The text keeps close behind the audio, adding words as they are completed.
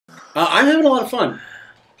I'm having a lot of fun.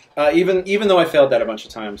 Even though I failed that a bunch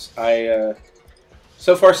of times,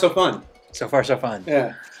 so far so fun. So far, so fun.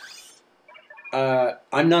 Yeah.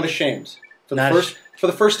 I'm not ashamed. For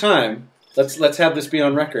the first time, let's have this be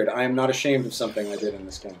on record. I am not ashamed of something I did in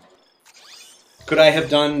this game. Could I have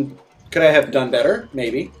done better?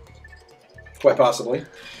 Maybe. Quite possibly.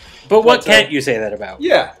 But what can't you say that about?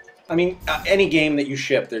 Yeah. I mean, any game that you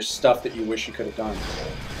ship, there's stuff that you wish you could have done.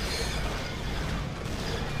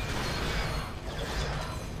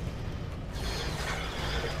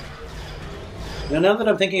 Now that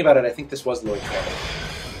I'm thinking about it, I think this was Lloyd's level.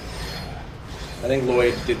 I think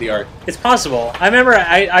Lloyd did the art. It's possible. I remember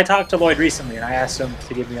I talked to Lloyd recently, and I asked him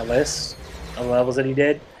to give me a list of the levels that he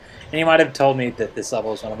did. And he might have told me that this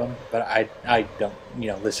level is one of them, but I don't,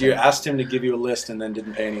 listen. So you asked him to give you a list and then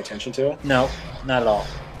didn't pay any attention to it? No, not at all.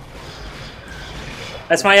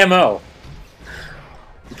 That's my MO.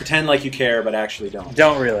 You pretend like you care, but actually don't.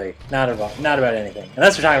 Don't really. Not about anything.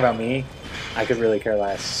 Unless we're talking about me, I could really care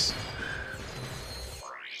less.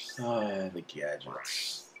 The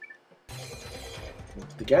gadgets.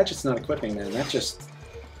 The gadget's not equipping, man. That's just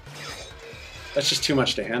too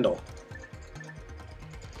much to handle.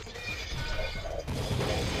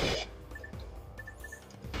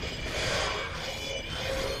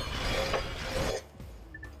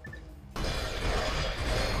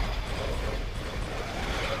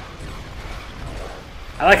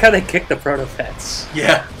 I like how they kick the proto-pets.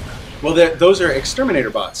 Yeah. Well, those are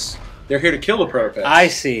exterminator bots. They're here to kill the proto-pets. I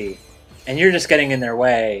see. And you're just getting in their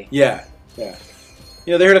way. Yeah. Yeah.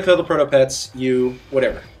 They're here to kill the proto-pets.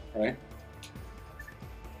 Whatever. Right?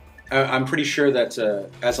 I'm pretty sure that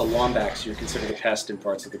as a Lombax, you're considered a pest in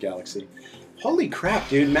parts of the galaxy. Holy crap,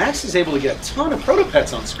 dude. Max is able to get a ton of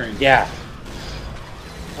proto-pets on screen. Yeah.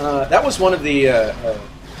 That was one of the...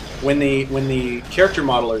 when the character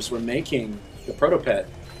modelers were making the proto-pet,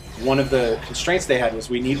 one of the constraints they had was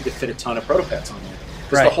we needed to fit a ton of proto-pets on there.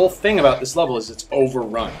 Because the whole thing about this level is it's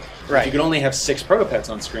overrun. Right. If you could only have 6 proto-pets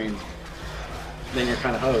on screen, then you're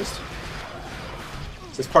kind of hosed.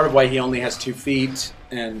 So it's part of why he only has 2 feet,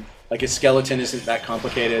 and like his skeleton isn't that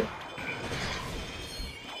complicated.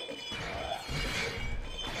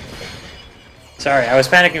 Sorry, I was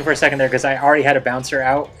panicking for a second there because I already had a bouncer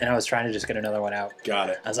out, and I was trying to just get another one out. Got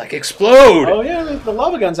it. I was like, explode! Oh yeah, the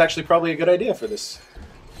lava gun's actually probably a good idea for this.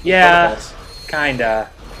 Yeah, kinda.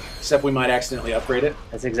 Except we might accidentally upgrade it.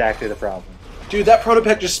 That's exactly the problem. Dude, that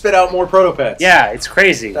proto-pet just spit out more proto-pets. Yeah, it's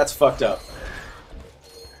crazy. That's fucked up.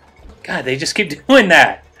 God, they just keep doing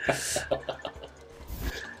that.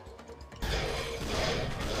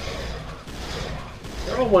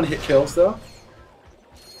 They're all one-hit kills, though.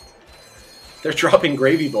 They're dropping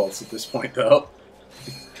gravy bolts at this point, though.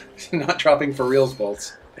 Not dropping for reals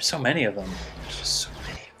bolts. There's so many of them. There's just so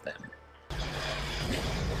many of them.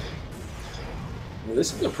 Well,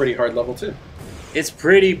 this is a pretty hard level, too. It's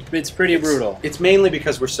pretty brutal. It's mainly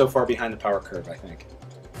because we're so far behind the power curve, I think.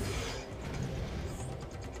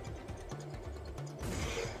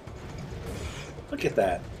 Look at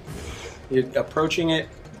that. You're approaching it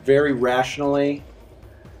very rationally.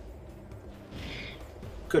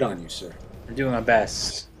 Good on you, sir. I'm doing my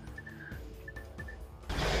best.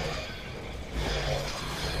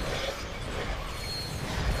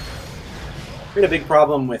 We had a big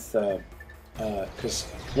problem with, because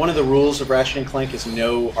one of the rules of Ratchet and Clank is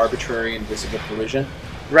no arbitrary invisible collision.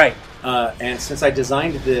 Right. And since I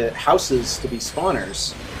designed the houses to be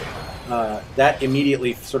spawners, that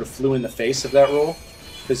immediately sort of flew in the face of that rule.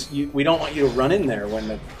 Because we don't want you to run in there when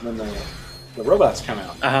the robots come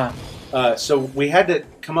out. Uh-huh. So we had to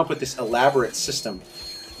come up with this elaborate system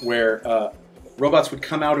where robots would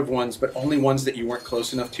come out of ones, but only ones that you weren't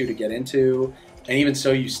close enough to get into. And even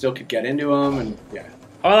so, you still could get into them. And yeah.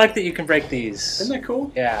 Oh, I like that you can break these. Isn't that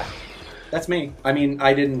cool? Yeah. That's me. I mean,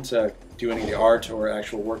 I didn't do any of the art or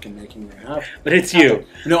actual work in making them happen. But it's you.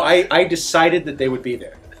 No, I decided that they would be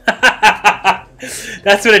there.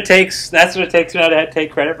 That's what it takes. That's what it takes now to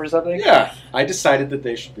take credit for something? Yeah. I decided that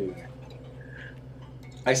they should be there.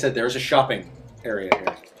 I said there's a shopping area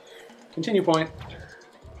here. Continue point.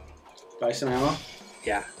 Buy some ammo.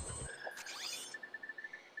 Yeah.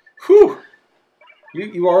 Whew.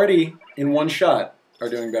 You already, in one shot, are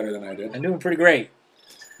doing better than I did. I'm doing pretty great.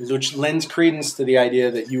 Which lends credence to the idea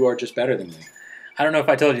that you are just better than me. I don't know if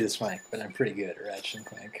I told you this, Mike, but I'm pretty good at Ratchet and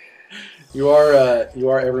Clank. You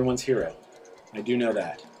are everyone's hero. I do know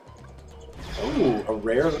that. Oh, a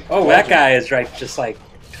rare... Oh, that guy is right, just like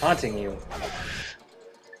taunting you.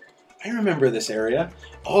 I remember this area.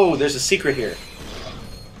 Oh, there's a secret here.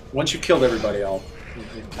 Once you've killed everybody, I'll...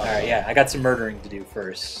 Alright, yeah, I got some murdering to do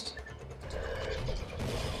first.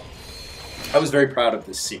 I was very proud of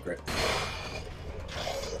this secret.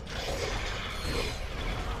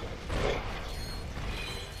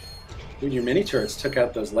 Dude, your mini turrets took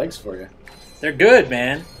out those legs for you. They're good,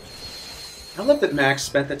 man. I love that Max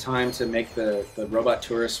spent the time to make the robot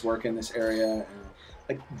tourists work in this area.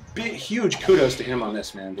 Like, huge kudos to him on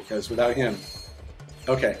this, man, because without him...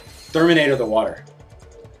 Okay, Terminator the water.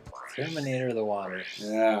 Terminator the water.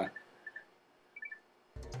 Yeah.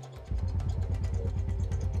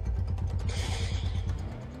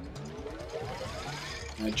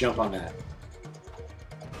 I'm gonna jump on that.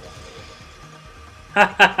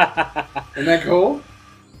 Isn't that cool?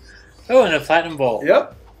 Oh, and a platinum bolt.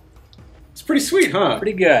 Yep. It's pretty sweet, huh?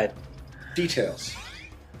 Pretty good. Details.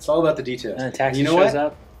 It's all about the details. And a taxi you know shows what?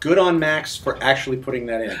 up. Good on Max for actually putting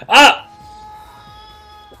that in. Ah!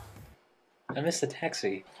 I missed the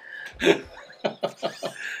taxi.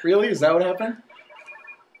 Really? Is that what happened?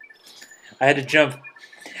 I had to jump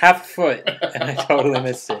half a foot, and I totally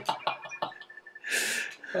missed it.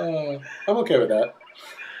 I'm okay with that.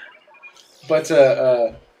 But,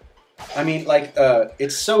 I mean, like,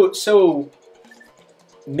 it's so...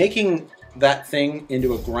 Making that thing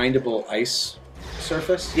into a grindable ice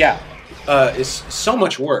surface is so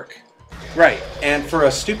much work. Right. And for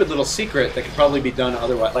a stupid little secret that could probably be done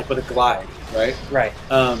otherwise, like with a glide, right? Right.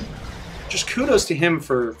 Just kudos to him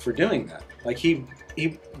for doing that. Like, he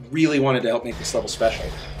really wanted to help make this level special.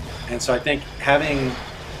 And so I think having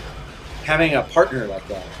a partner like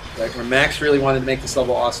that, like where Max really wanted to make this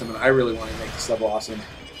level awesome and I really wanted to make this level awesome,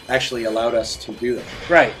 actually allowed us to do that.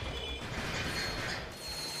 Right.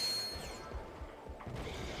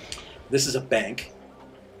 This is a bank.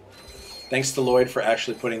 Thanks to Lloyd for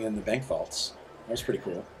actually putting in the bank vaults. That was pretty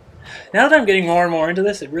cool. Now that I'm getting more and more into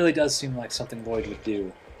this, it really does seem like something Lloyd would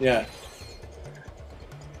do. Yeah.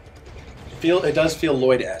 It does feel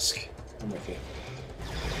Lloyd-esque. I'm with you.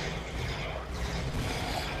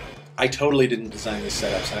 I totally didn't design these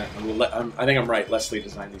setups. I think I'm right. Leslie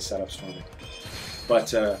designed these setups for me.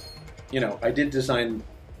 But, you know, I did design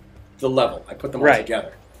the level. I put them all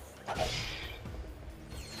together.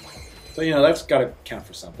 So, you know, that's got to count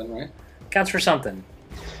for something, right? Counts for something.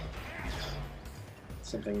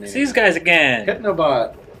 Something new. It's these guys again.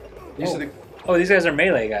 Hypnobot. These are the... Oh, these guys are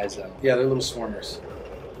melee guys, though. Yeah, they're little swarmers.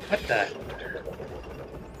 What the?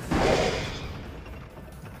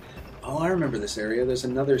 Oh, I remember this area. There's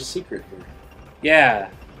another secret here. Yeah.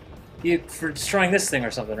 For destroying this thing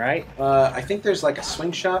or something, right? I think there's like a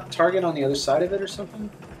swing shot target on the other side of it or something.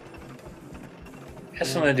 It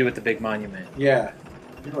has something to do with the big monument. Yeah,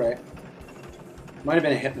 you're right. Might have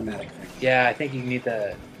been a hypnomatic thing. Yeah, I think you need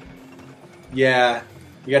the... Yeah,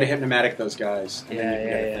 you got to hypnomatic those guys. And Yeah, then you can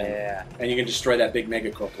get a thing. yeah. And you can destroy that big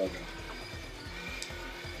Megacorp logo.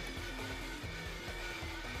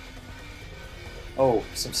 Oh,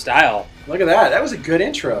 some style. Look at that. That was a good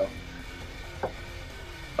intro.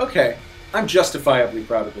 Okay, I'm justifiably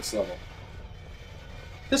proud of this level.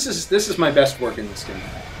 This is my best work in this game.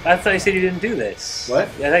 I thought you said you didn't do this. What?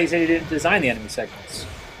 I thought you said you didn't design the enemy segments.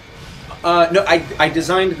 No, I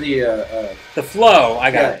designed the flow.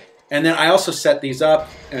 I got it. And then I also set these up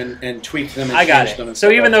and tweaked them and I got changed them. it. And So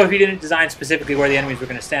stuff even like though if you didn't design specifically where the enemies were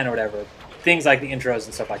going to stand or whatever, things like the intros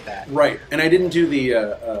and stuff like that. Right, and I didn't do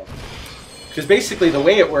the because basically the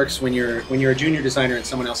way it works when you're a junior designer and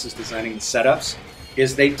someone else is designing the setups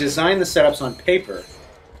is they design the setups on paper,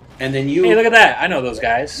 and then you... Hey, look at that! I know those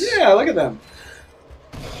guys. Yeah, look at them.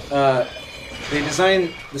 They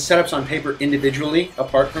design the setups on paper individually,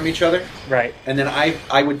 apart from each other. Right. And then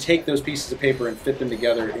I would take those pieces of paper and fit them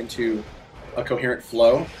together into a coherent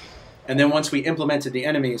flow. And then once we implemented the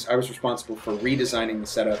enemies, I was responsible for redesigning the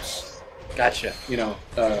setups. Gotcha. You know,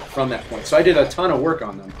 from that point. So I did a ton of work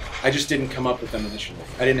on them. I just didn't come up with them initially.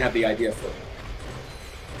 I didn't have the idea for them.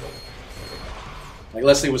 Like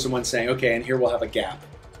Leslie was the one saying, okay, and here we'll have a gap,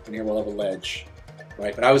 and here we'll have a ledge,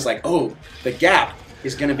 right? But I was like, oh, the gap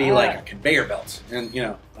is going to be like a conveyor belt, and you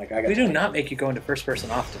know, like I got. We do not make you go into first person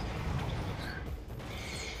often.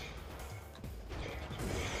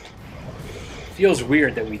 Feels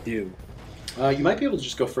weird that we do. You might be able to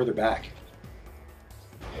just go further back.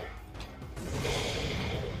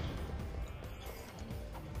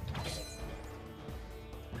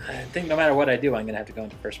 I think no matter what I do, I'm going to have to go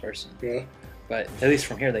into first person. Yeah. But at least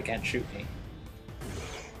from here, they can't shoot me.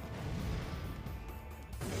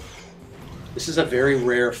 This is a very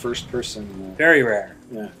rare first-person. Very rare.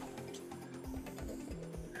 Yeah.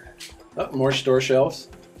 Oh, more store shelves.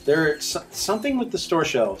 There's something with the store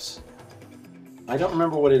shelves. I don't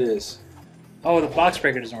remember what it is. Oh, the box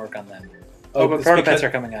breaker doesn't work on them. Oh, but prototypes are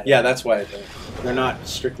coming out. Yeah, that's why they're not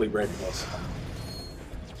strictly breakables.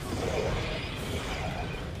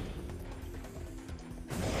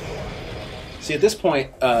 See, at this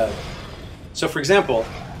point, so for example,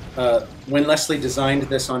 when Leslie designed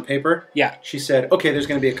this on paper, Yeah. she said, "Okay, there's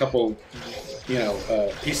going to be a couple,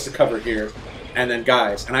 pieces of cover here, and then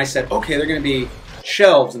guys." And I said, "Okay, they're going to be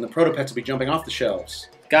shelves, and the protopets will be jumping off the shelves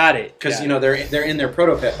Got it. because Got it. they're in their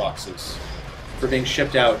protopet boxes for being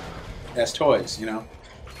shipped out as toys."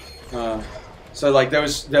 So like there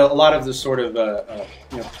was a lot of the sort of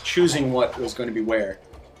choosing what was going to be where.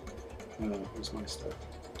 Where's my stuff?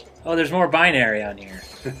 Oh, there's more binary on here.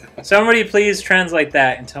 Somebody please translate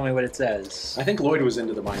that and tell me what it says. I think Lloyd was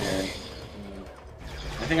into the binary.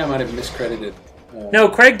 I think I might have miscredited. No,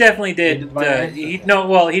 Craig definitely did. He did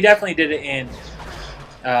binary? He definitely did it in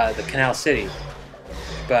the Canal City.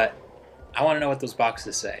 But I want to know what those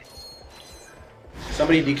boxes say.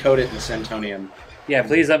 Somebody decode it in Centonium. Yeah,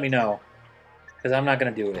 please let me know, because I'm not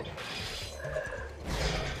going to do it.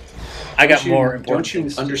 I got more important Don't you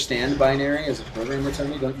things to do. understand binary as a programmer,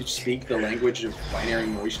 Tony? Don't you speak the language of binary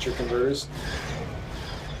moisture converters?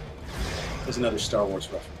 There's another Star Wars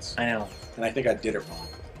reference. I know. And I think I did it wrong.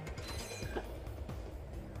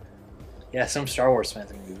 Yeah, some Star Wars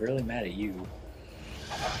fans are going to be really mad at you.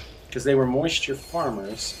 Because they were moisture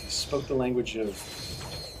farmers, and spoke the language of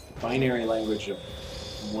binary language of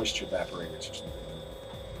moisture evaporators or something.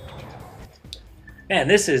 Man,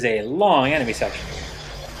 this is a long enemy section.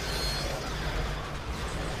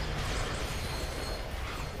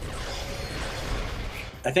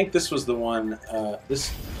 I think this was the one.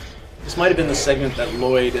 This might have been the segment that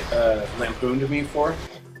Lloyd lampooned me for,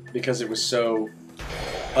 because it was so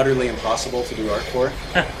utterly impossible to do art for.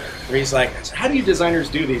 Where he's like, "How do you designers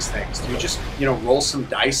do these things? Do you just roll some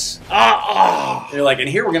dice?" They're like, "And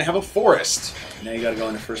here we're gonna have a forest." And now you got to go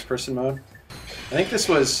into first-person mode. I think this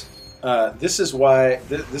was. This is why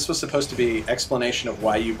this was supposed to be explanation of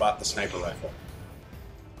why you bought the sniper rifle.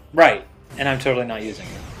 Right, and I'm totally not using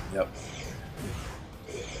it. Yep.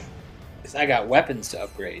 Because I got weapons to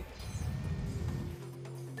upgrade.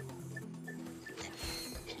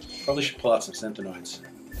 Probably should pull out some Synthenoids.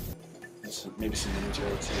 Maybe some mini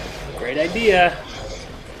turrets. Great idea.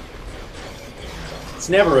 It's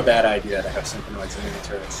never a bad idea to have Synthenoids and mini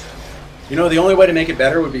turrets. The only way to make it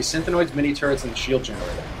better would be Synthenoids, mini turrets, and a shield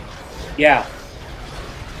generator. Yeah.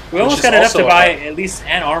 We Which almost is got enough to also buy at least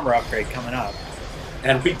an armor upgrade coming up.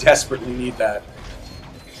 And we desperately need that.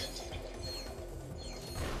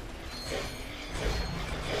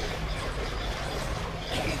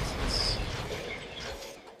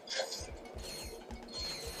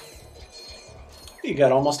 You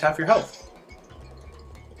got almost half your health.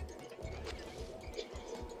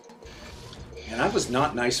 And I was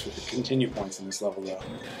not nice with the continue points in this level, though.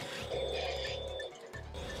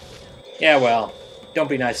 Yeah, well, don't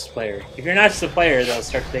be nice to the player. If you're nice to the player, they'll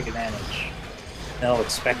start to take advantage. They'll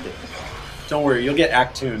expect it. Don't worry, you'll get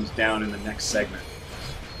act tuned down in the next segment.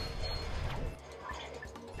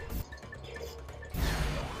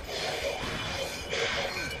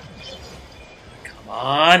 Come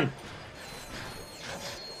on!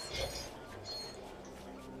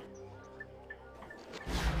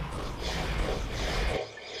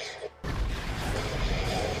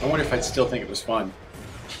 I wonder if I'd still think it was fun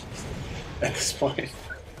at this point.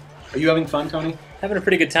 Are you having fun, Tony? Having a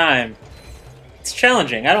pretty good time. It's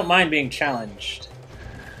challenging. I don't mind being challenged.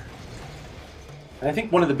 And I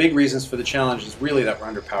think one of the big reasons for the challenge is really that we're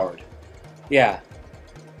underpowered. Yeah.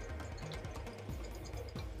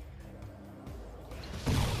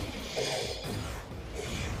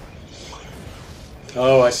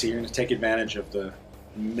 Oh, I see. You're going to take advantage of the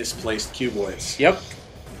misplaced cuboids. Yep.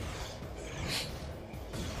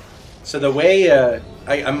 So the way,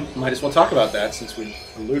 I might as well talk about that since we're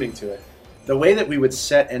alluding to it. The way that we would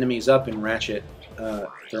set enemies up in Ratchet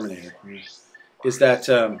Terminator is that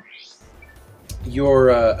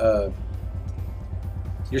your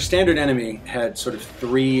standard enemy had sort of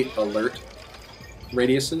 3 alert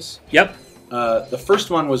radiuses. Yep. The first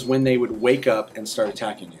one was when they would wake up and start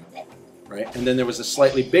attacking you, right? And then there was a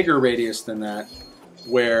slightly bigger radius than that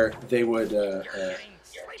where they would...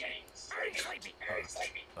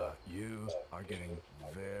 You are getting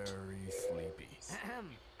very sleepy.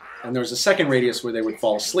 And there was a second radius where they would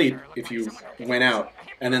fall asleep if you went out.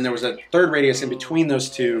 And then there was a third radius in between those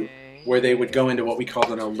two where they would go into what we called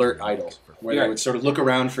an alert idle, where they would sort of look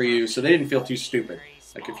around for you so they didn't feel too stupid,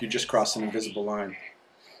 like if you just crossed an invisible line.